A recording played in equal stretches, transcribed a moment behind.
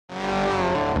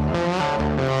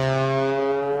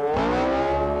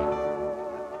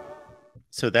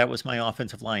So that was my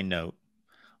offensive line note.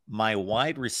 My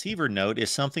wide receiver note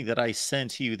is something that I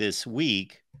sent to you this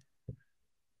week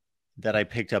that I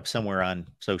picked up somewhere on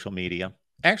social media.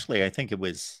 Actually, I think it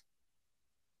was,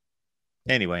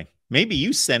 anyway, maybe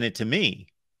you sent it to me.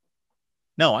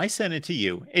 No, I sent it to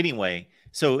you. Anyway,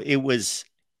 so it was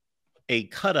a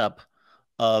cut up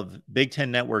of Big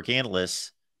Ten Network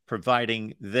analysts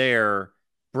providing their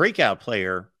breakout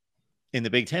player in the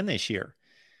Big Ten this year.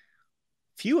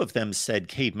 Few of them said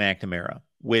Cade McNamara,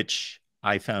 which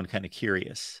I found kind of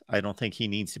curious. I don't think he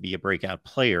needs to be a breakout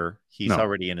player. He's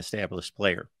already an established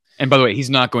player. And by the way, he's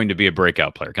not going to be a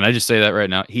breakout player. Can I just say that right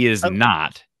now? He is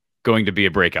not going to be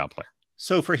a breakout player.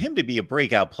 So for him to be a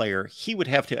breakout player, he would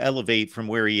have to elevate from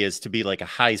where he is to be like a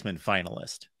Heisman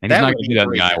finalist. And he's not going to do that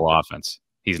in the Iowa offense.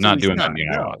 He's not doing that in the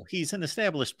Iowa. He's an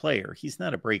established player. He's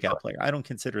not a breakout player. I don't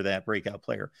consider that breakout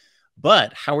player.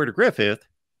 But Howard Griffith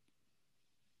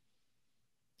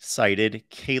cited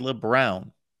Caleb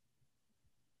Brown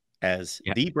as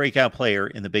the breakout player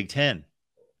in the Big Ten.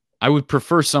 I would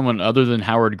prefer someone other than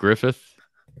Howard Griffith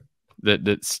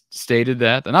that stated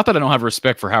that. Not that I don't have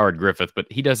respect for Howard Griffith, but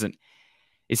he doesn't.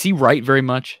 Is he right very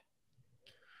much?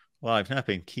 Well, I've not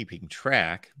been keeping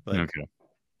track, but okay.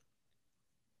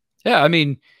 Yeah, I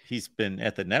mean, he's been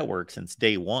at the network since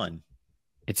day one.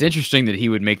 It's interesting that he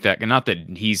would make that. Not that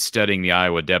he's studying the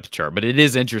Iowa depth chart, but it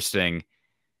is interesting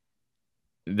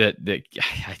that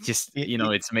I just,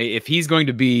 if he's going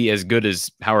to be as good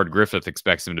as Howard Griffith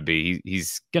expects him to be,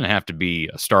 he's going to have to be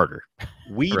a starter.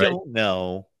 We don't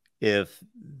know if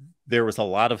there was a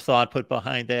lot of thought put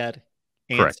behind that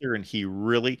answer. Correct. And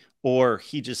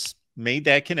he just made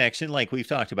that connection like we've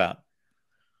talked about.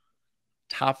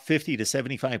 Top 50 to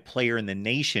 75 player in the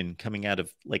nation coming out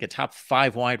of like a top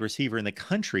 5 wide receiver in the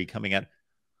country coming out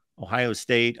Ohio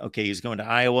State. Okay, he's going to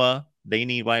Iowa. They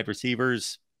need wide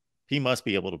receivers. He must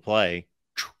be able to play.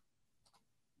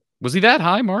 Was he that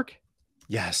high, Mark?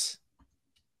 Yes.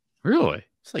 Really?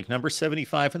 It's like number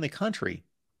 75 in the country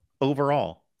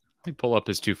overall. Let me pull up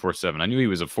his 247. I knew he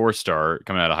was a 4-star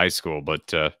coming out of high school,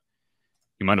 but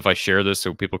you mind if I share this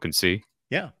so people can see?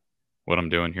 Yeah. What I'm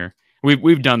doing here.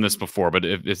 We've done this before, but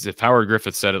if Howard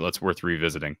Griffith said it, it's worth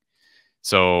revisiting.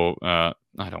 So I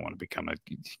don't want to become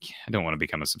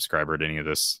a subscriber to any of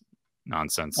this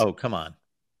nonsense. Oh, come on.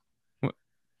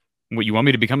 What, you want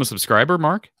me to become a subscriber,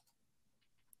 Mark?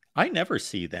 I never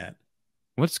see that.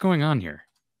 What's going on here?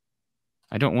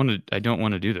 I don't want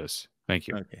to do this. Thank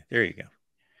you. Okay, there you go.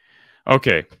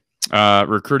 Okay.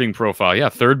 Recruiting profile. Yeah,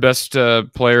 third best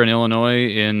player in Illinois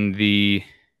in the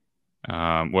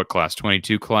what class?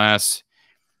 22 class.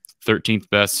 13th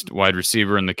best wide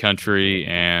receiver in the country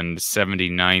and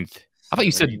 79th. I thought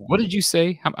you said, what did you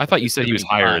say? I thought you said he was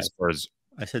higher as far as.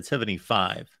 I said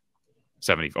 75.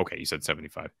 70. Okay, you said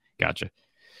 75. Gotcha.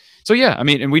 So yeah, I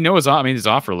mean, and we know his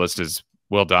offer list is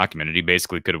well documented. He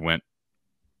basically could have went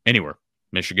anywhere: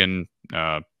 Michigan,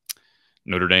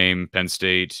 Notre Dame, Penn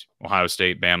State, Ohio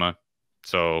State, Bama.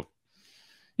 So,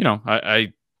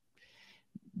 I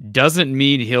does not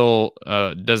mean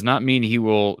he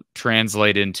will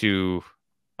translate into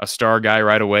a star guy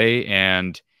right away.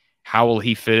 And how will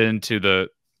he fit into the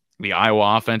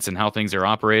Iowa offense and how things are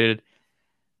operated?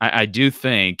 I do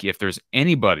think if there's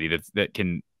anybody that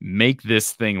can make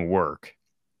this thing work,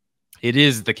 it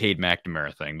is the Cade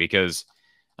McNamara thing. Because,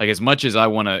 like, as much as I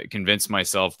want to convince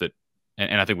myself that,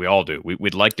 and I think we all do,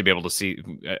 we'd like to be able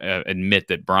to admit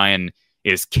that Brian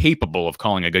is capable of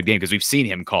calling a good game because we've seen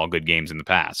him call good games in the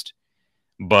past.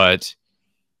 But,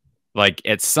 like,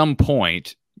 at some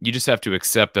point, you just have to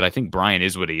accept that I think Brian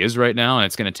is what he is right now, and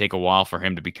it's going to take a while for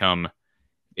him to become,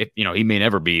 he may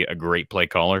never be a great play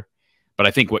caller. But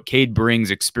I think what Cade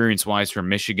brings experience-wise from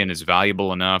Michigan is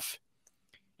valuable enough.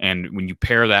 And when you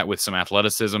pair that with some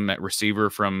athleticism at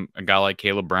receiver from a guy like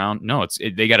Caleb Brown,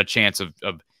 they got a chance of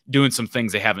doing some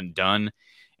things they haven't done.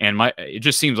 And it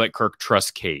just seems like Kirk trusts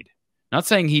Cade. Not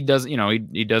saying he doesn't,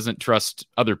 he doesn't trust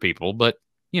other people, but,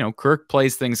 Kirk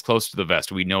plays things close to the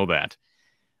vest. We know that.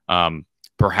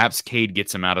 Perhaps Cade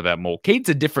gets him out of that mold. Cade's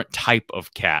a different type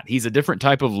of cat. He's a different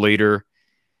type of leader.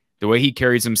 The way he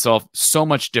carries himself, so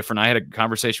much different. I had a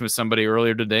conversation with somebody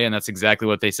earlier today, and that's exactly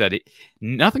what they said.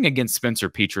 Nothing against Spencer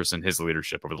Petras and his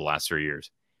leadership over the last 3 years.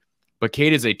 But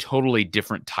Cade is a totally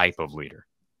different type of leader.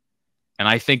 And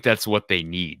I think that's what they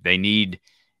need. They need,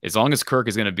 as long as Kirk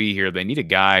is going to be here, they need a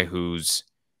guy who's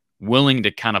willing to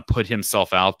kind of put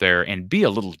himself out there and be a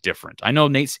little different. I know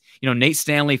Nate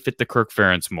Stanley fit the Kirk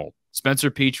Ferentz mold. Spencer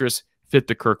Petras fit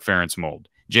the Kirk Ferentz mold.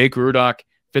 Jake Rudock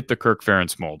fit the Kirk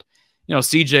Ferentz mold.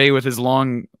 CJ with his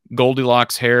long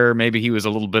Goldilocks hair, maybe he was a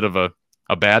little bit of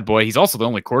a bad boy. He's also the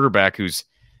only quarterback who's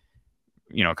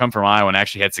come from Iowa and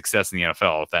actually had success in the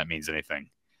NFL, if that means anything.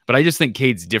 But I just think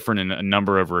Cade's different in a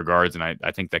number of regards, and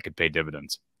I think that could pay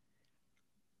dividends.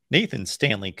 Nathan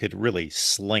Stanley could really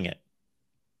sling it.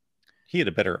 He had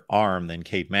a better arm than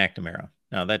Cade McNamara.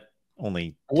 Now, that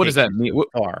only what does that mean?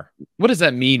 What does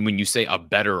that mean when you say a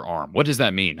better arm? What does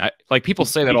that mean? People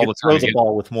say that all the time. Throw the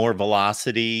ball with more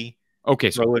velocity.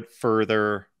 Okay, throw it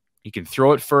further. He can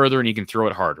throw it further and he can throw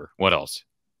it harder. What else?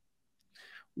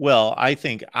 Well, I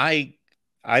think I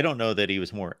don't know that he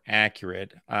was more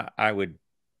accurate. I would.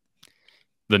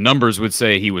 The numbers would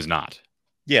say he was not.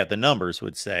 Yeah, the numbers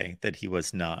would say that he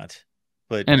was not.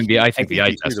 But I think the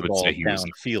eye test would say he was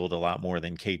downfield a lot more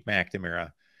than Cade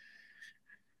McNamara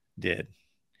did.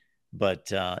 But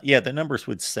the numbers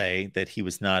would say that he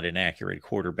was not an accurate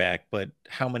quarterback. But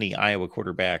how many Iowa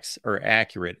quarterbacks are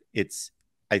accurate? It's,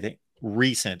 I think,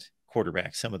 recent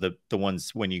quarterbacks. Some of the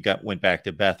ones when you went back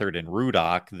to Beathard and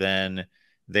Rudock, then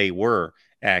they were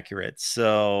accurate.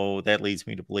 So that leads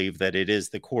me to believe that it is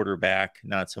the quarterback,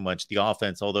 not so much the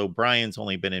offense, although Brian's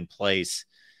only been in place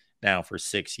now for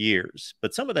 6 years.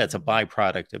 But some of that's a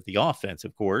byproduct of the offense,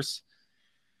 of course.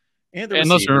 And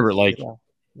let's remember,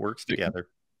 works together.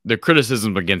 The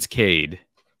criticism against Cade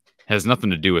has nothing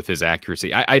to do with his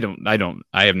accuracy. I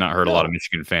have not heard a lot of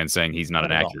Michigan fans saying he's not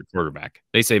an accurate quarterback.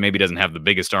 They say maybe he doesn't have the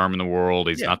biggest arm in the world.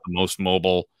 He's not the most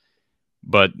mobile,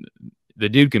 but the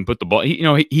dude can put the ball.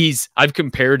 I've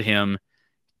compared him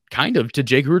kind of to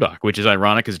Jake Rudock, which is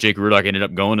ironic because Jake Rudock ended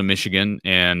up going to Michigan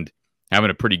and having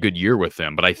a pretty good year with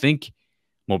them. But I think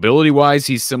mobility-wise,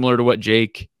 he's similar to what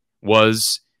Jake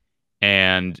was,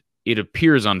 and it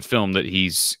appears on film that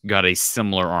he's got a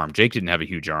similar arm. Jake didn't have a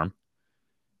huge arm,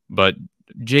 but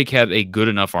Jake had a good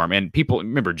enough arm. And people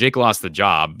remember, Jake lost the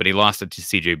job, but he lost it to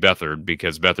CJ Beathard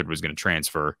because Beathard was going to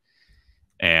transfer.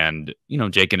 And,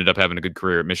 Jake ended up having a good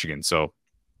career at Michigan. So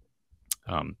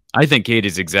I think Cade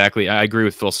is I agree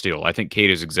with Phil Steele. I think Cade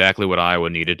is exactly what Iowa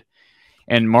needed.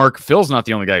 And Mark, Phil's not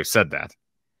the only guy who said that.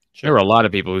 Sure. There were a lot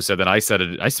of people who said that. I said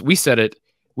it.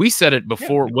 We said it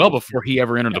before, before he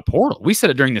ever entered the portal. We said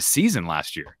it during the season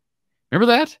last year.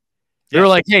 Remember that? They were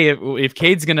like, hey, if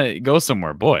Cade's going to go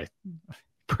somewhere, boy,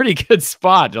 pretty good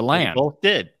spot to land. We both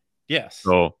did. Yes.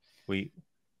 So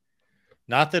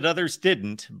not that others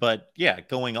didn't, but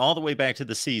going all the way back to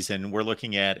the season, we're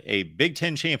looking at a Big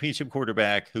Ten championship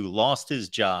quarterback who lost his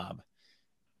job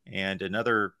and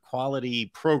another quality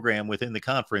program within the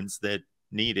conference that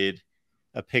needed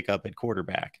a pickup at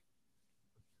quarterback.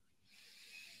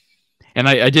 And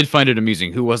I did find it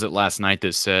amusing. Who was it last night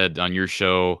that said on your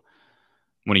show,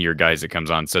 one of your guys that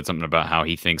comes on said something about how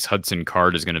he thinks Hudson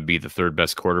Card is going to be the third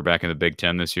best quarterback in the Big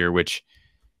Ten this year, which,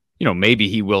 maybe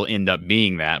he will end up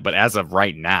being that. But as of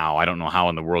right now, I don't know how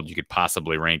in the world you could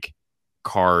possibly rank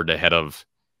Card ahead of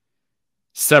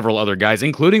several other guys,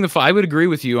 including I would agree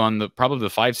with you on probably the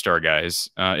 5-star guys,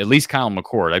 at least Kyle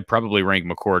McCord. I'd probably rank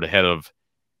McCord ahead of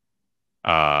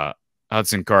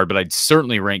Hudson Card, but I'd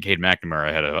certainly rank Cade McNamara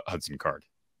ahead of Hudson Card.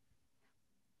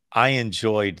 I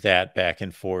enjoyed that back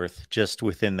and forth just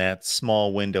within that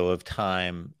small window of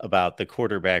time about the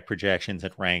quarterback projections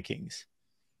and rankings,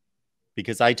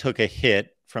 because I took a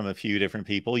hit from a few different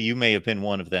people. You may have been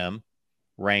one of them,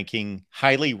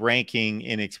 highly ranking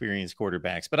inexperienced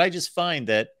quarterbacks. But I just find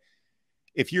that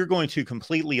if you're going to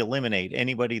completely eliminate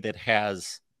anybody that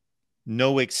has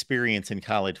no experience in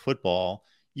college football,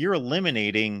 you're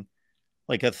eliminating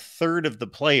like a third of the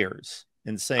players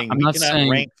and saying we cannot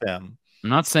rank them. I'm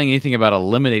not saying anything about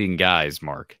eliminating guys,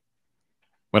 Mark.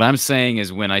 What I'm saying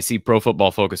is when I see Pro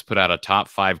Football Focus put out a top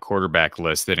 5 quarterback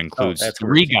list that includes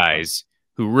 3 guys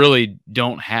who really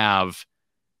don't have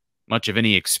much of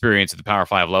any experience at the Power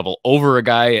 5 level over a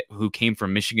guy who came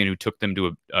from Michigan who took them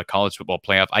to a college football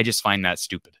playoff, I just find that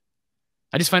stupid.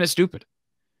 I just find it stupid.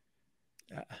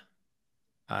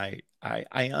 I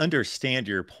understand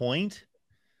your point,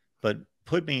 but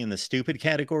put me in the stupid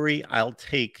category. I'll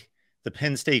take the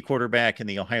Penn State quarterback and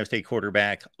the Ohio State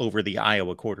quarterback over the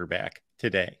Iowa quarterback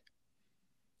today.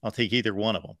 I'll take either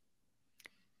one of them.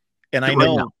 And I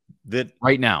know that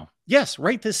right now. Yes,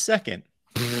 right this second.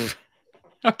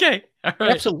 Okay. All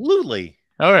right. Absolutely.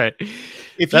 All right.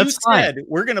 If you said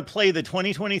we're going to play the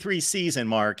 2023 season,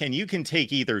 Mark, and you can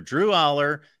take either Drew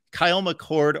Aller, Kyle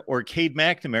McCord, or Cade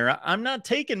McNamara, I'm not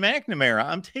taking McNamara.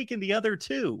 I'm taking the other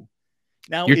two.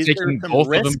 Now, is there some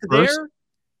risk there?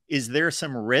 Is there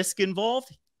some risk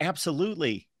involved?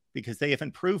 Absolutely, because they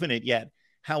haven't proven it yet.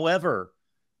 However,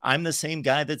 I'm the same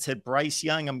guy that said Bryce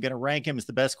Young, I'm going to rank him as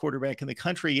the best quarterback in the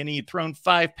country, and he'd thrown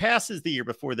 5 passes the year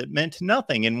before that meant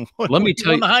nothing. And let me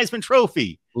tell you, the Heisman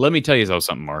Trophy. Let me tell you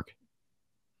something, Mark.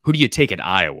 Who do you take at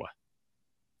Iowa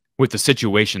with the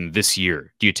situation this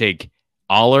year? Do you take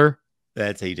Aller.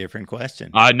 That's a different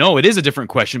question. No, it is a different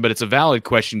question, but it's a valid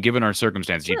question given our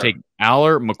circumstances. Sure. You take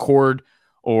Aller, McCord,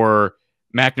 or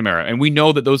McNamara, and we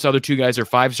know that those other two guys are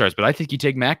 5-stars, but I think you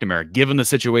take McNamara given the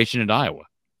situation at Iowa.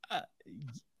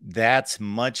 That's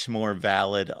much more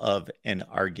valid of an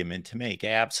argument to make.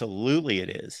 Absolutely, it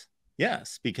is.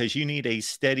 Yes, because you need a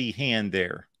steady hand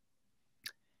there.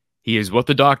 He is what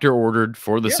the doctor ordered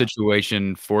for the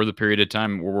situation, for the period of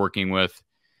time we're working with.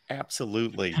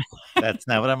 Absolutely. That's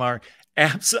not what I'm arguing.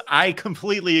 I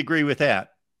completely agree with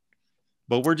that.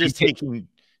 But we're just taking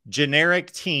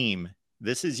generic team.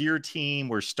 This is your team.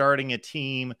 We're starting a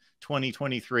team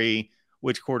 2023.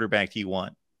 Which quarterback do you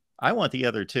want? I want the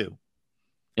other two.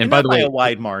 And by the way, a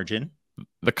wide margin.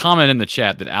 The comment in the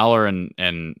chat that Aller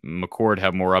and McCord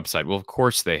have more upside. Well, of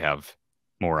course they have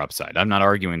more upside. I'm not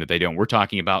arguing that they don't. We're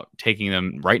talking about taking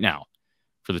them right now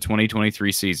for the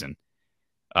 2023 season.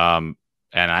 And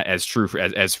as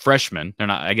freshmen, they're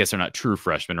not. I guess they're not true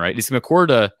freshmen, right? Is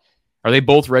McCord? Are they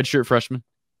both redshirt freshmen?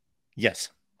 Yes.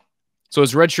 So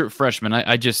as redshirt freshmen,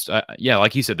 yeah,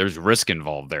 like you said, there's risk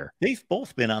involved there. They've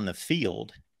both been on the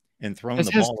field and thrown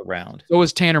the ball around. So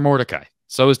is Tanner Mordecai.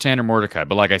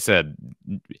 But like I said,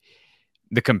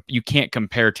 you can't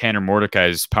compare Tanner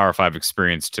Mordecai's Power 5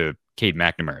 experience to Cade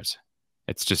McNamara's.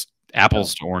 It's just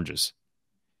apples to oranges.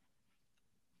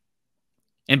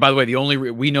 And by the way,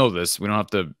 we know this. We don't have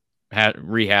to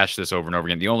rehash this over and over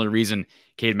again. The only reason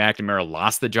Cade McNamara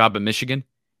lost the job at Michigan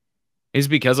is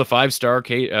because a 5-star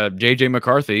J.J.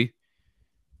 McCarthy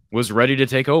was ready to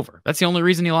take over. That's the only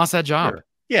reason he lost that job. Sure.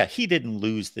 Yeah, he didn't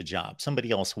lose the job.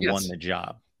 Somebody else won the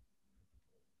job.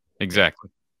 Exactly.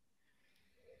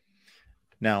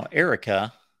 Now,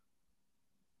 Erica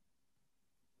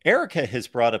has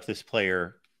brought up this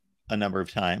player a number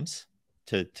of times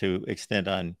to extend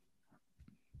on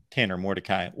Tanner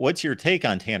Mordecai. What's your take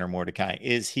on Tanner Mordecai?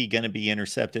 Is he going to be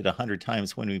intercepted 100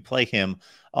 times when we play him?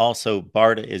 Also,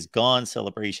 Barta is gone.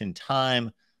 Celebration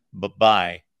time.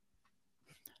 Bye-bye.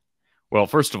 Well,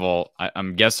 first of all,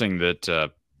 I'm guessing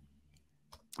that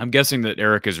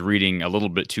Eric is reading a little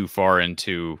bit too far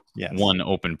into one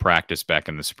open practice back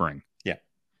in the spring. Yeah,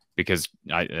 because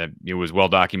it was well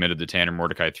documented that Tanner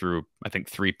Mordecai threw, I think,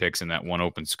 3 picks in that one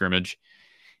open scrimmage.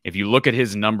 If you look at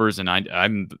his numbers, and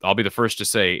I'll be the first to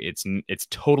say it's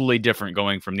totally different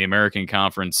going from the American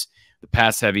Conference, the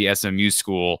pass-heavy SMU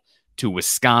school, to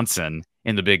Wisconsin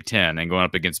in the Big Ten and going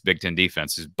up against Big Ten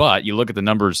defenses. But you look at the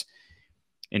numbers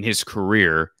in his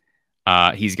career,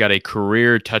 he's got a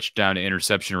career touchdown to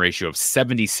interception ratio of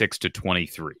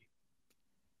 76-23.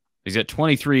 He's got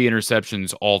 23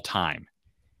 interceptions all time.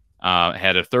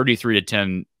 Had a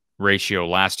 33-10 ratio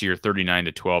last year,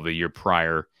 39-12 the year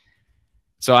prior.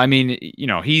 So, I mean,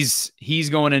 he's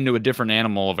going into a different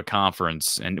animal of a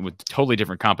conference and with totally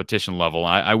different competition level.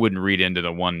 I wouldn't read into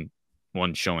the one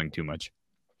showing too much.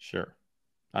 Sure.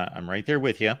 I'm right there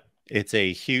with you. It's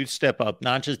a huge step up,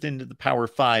 not just into the Power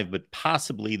 5, but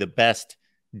possibly the best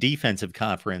defensive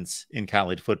conference in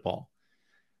college football.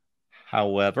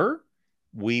 However,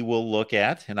 we will look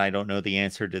at, and I don't know the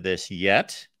answer to this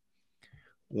yet,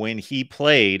 when he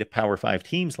played Power 5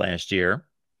 teams last year,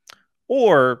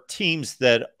 or teams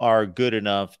that are good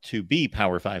enough to be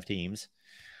Power 5 teams.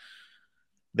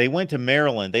 They went to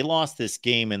Maryland. They lost this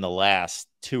game in the last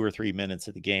 2 or 3 minutes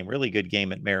of the game. Really good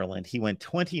game at Maryland. He went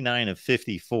 29 of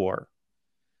 54.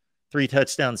 3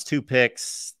 touchdowns, 2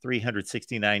 picks,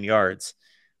 369 yards.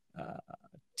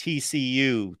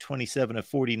 TCU, 27 of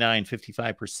 49,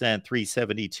 55%,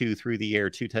 372 through the air,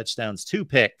 2 touchdowns, 2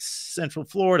 picks. Central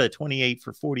Florida, 28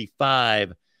 for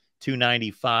 45.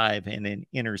 295 and an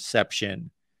interception.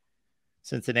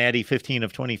 Cincinnati, 15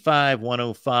 of 25,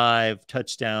 105,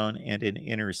 touchdown and an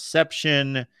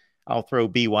interception. I'll throw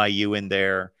BYU in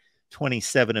there.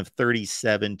 27 of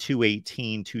 37,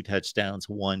 218, 2 touchdowns,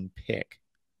 1 pick.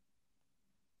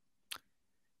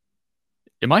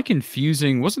 Am I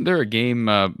confusing? Wasn't there a game?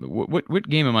 What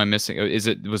game am I missing? Was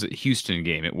it Houston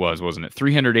game? It was, wasn't it?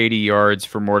 380 yards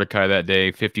for Mordecai that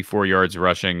day, 54 yards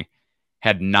rushing.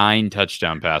 Had 9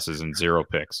 touchdown passes and 0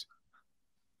 picks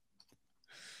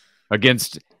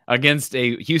against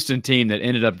a Houston team that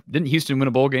didn't Houston win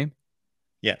a bowl game?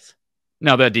 Yes.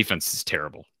 No, that defense is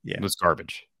terrible. Yeah. It was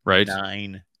garbage, right?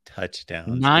 9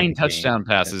 touchdowns. 9 touchdown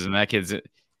passes, and that kid's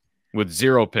with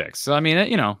 0 picks. So, I mean,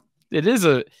 it is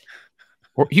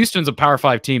Houston's a Power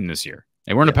 5 team this year.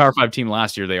 They weren't a Power 5 team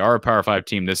last year. They are a Power 5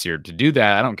 team this year. To do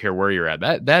that, I don't care where you're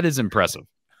at. That is impressive.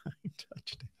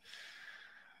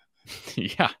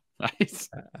 Yeah, nice.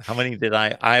 How many did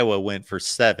Iowa went for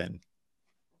 7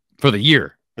 for the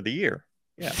year? For the year,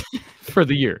 yeah. For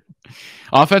the year,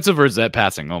 offensive or is that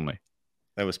passing only?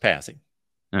 That was passing.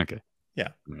 Okay. Yeah.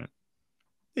 Yeah.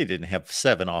 They didn't have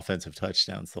 7 offensive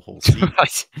touchdowns the whole season.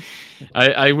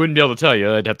 I wouldn't be able to tell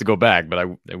you. I'd have to go back, but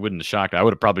I wouldn't have shocked. I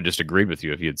would have probably just agreed with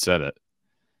you if you had said it.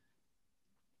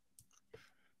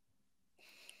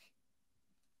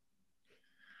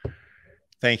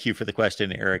 Thank you for the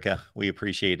question, Erica. We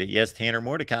appreciate it. Yes, Tanner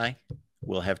Mordecai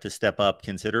will have to step up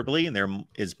considerably. And there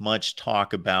is much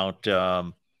talk about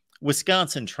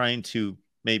Wisconsin trying to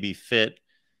maybe fit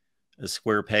a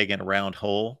square peg in a round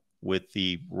hole with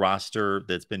the roster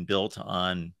that's been built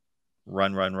on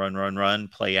run,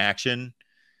 play action,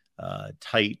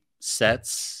 tight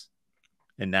sets,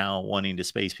 and now wanting to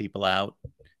space people out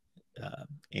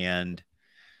and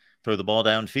throw the ball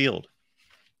downfield.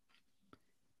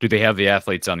 Do they have the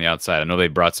athletes on the outside? I know they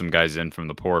brought some guys in from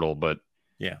the portal, but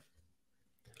yeah,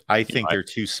 I think they're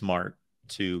too smart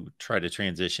to try to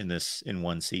transition this in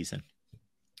one season.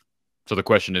 So the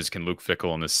question is, can Luke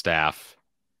Fickell and his staff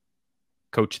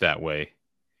coach that way?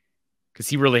 Because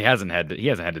he really hasn't had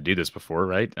to do this before,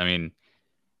 right? I mean,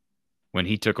 when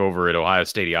he took over at Ohio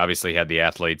State, he obviously had the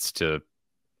athletes to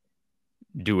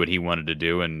do what he wanted to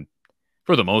do, and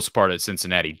for the most part at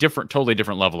Cincinnati, totally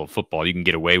different level of football. You can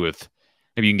get away with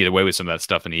some of that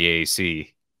stuff in the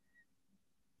AAC.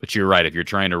 But you're right. If you're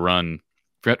trying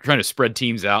to spread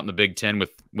teams out in the Big Ten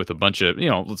with a bunch of,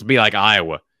 let's be like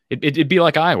Iowa. It'd be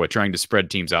like Iowa trying to spread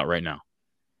teams out right now.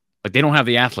 Like, they don't have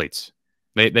the athletes.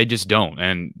 They just don't.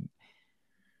 And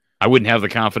I wouldn't have the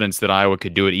confidence that Iowa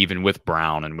could do it even with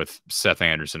Brown and with Seth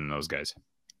Anderson and those guys.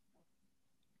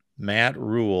 Matt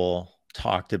Rule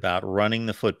talked about running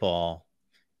the football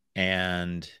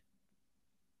and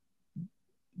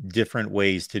different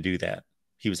ways to do that.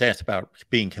 He was asked about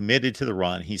being committed to the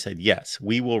run. He said, yes,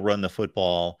 we will run the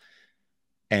football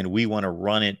and we want to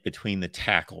run it between the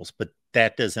tackles, but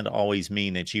that doesn't always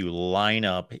mean that you line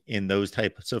up in those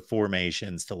types of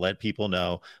formations to let people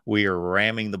know we are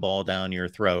ramming the ball down your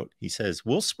throat. He says,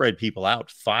 we'll spread people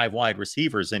out, 5 wide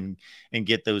receivers, and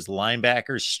get those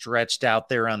linebackers stretched out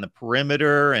there on the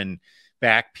perimeter and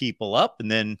back people up, and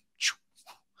then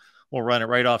we'll run it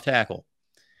right off tackle.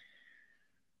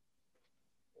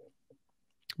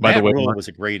 Matt Rule was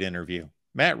a great interview.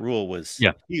 Matt Rule was,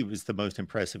 he was the most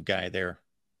impressive guy there.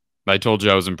 I told you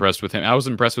I was impressed with him. I was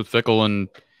impressed with Fickell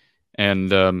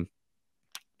and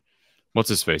what's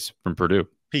his face from Purdue?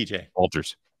 PJ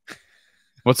Walters.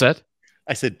 What's that?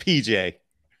 I said PJ.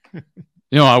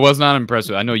 No, I was not impressed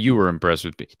with. I know you were impressed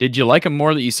with. Did you like him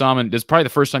more that you saw him? This is probably the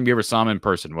first time you ever saw him in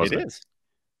person, wasn't it? It is.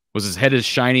 Was his head as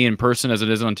shiny in person as it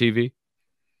is on TV?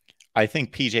 I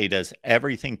think PJ does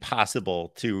everything possible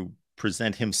to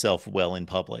present himself well in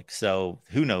public. So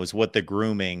who knows what the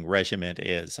grooming regimen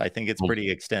is. I think it's pretty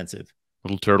extensive.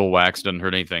 Little turtle wax doesn't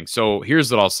hurt anything. So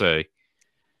here's what I'll say.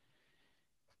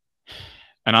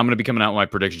 And I'm going to be coming out with my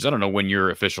predictions. I don't know when your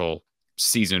official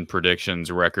season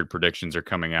predictions, record predictions are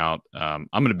coming out. I'm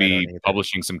going to be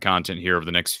publishing some content here over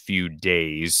the next few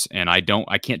days. And I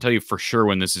can't tell you for sure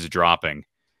when this is dropping,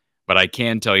 but I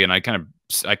can tell you, and I kind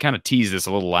of teased this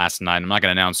a little last night. I'm not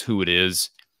going to announce who it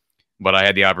is, but I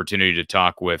had the opportunity to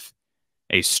talk with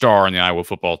a star on the Iowa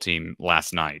football team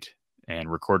last night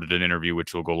and recorded an interview,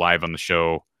 which will go live on the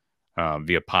show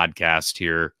via podcast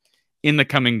here in the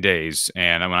coming days.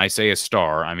 And when I say a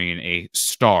star, I mean a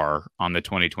star on the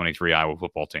 2023 Iowa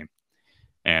football team.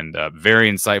 And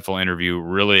very insightful interview,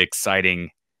 really exciting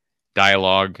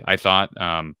dialogue, I thought,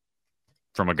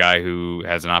 from a guy who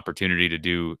has an opportunity to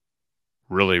do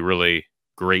really, really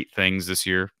great things this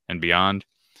year and beyond.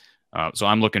 So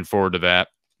I'm looking forward to that,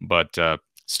 but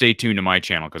stay tuned to my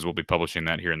channel because we'll be publishing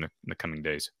that here in the coming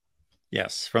days.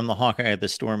 Yes, From the Hawkeye of the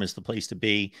Storm is the place to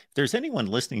be. If there's anyone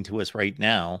listening to us right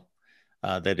now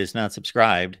that is not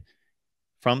subscribed,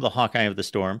 From the Hawkeye of the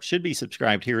Storm should be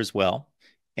subscribed here as well.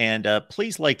 And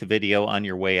please like the video on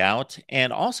your way out.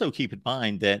 And also keep in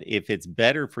mind that if it's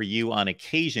better for you on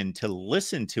occasion to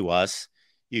listen to us,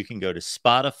 you can go to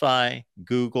Spotify,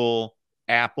 Google,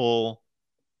 Apple,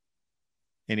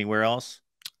 anywhere else?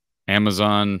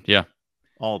 Amazon, yeah.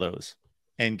 All those.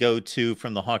 And go to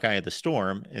From the Hawkeye of the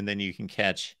Storm, and then you can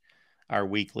catch our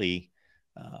weekly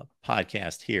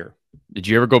podcast here. Did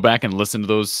you ever go back and listen to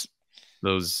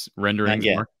those renderings?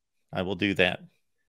 Not yet. I will do that.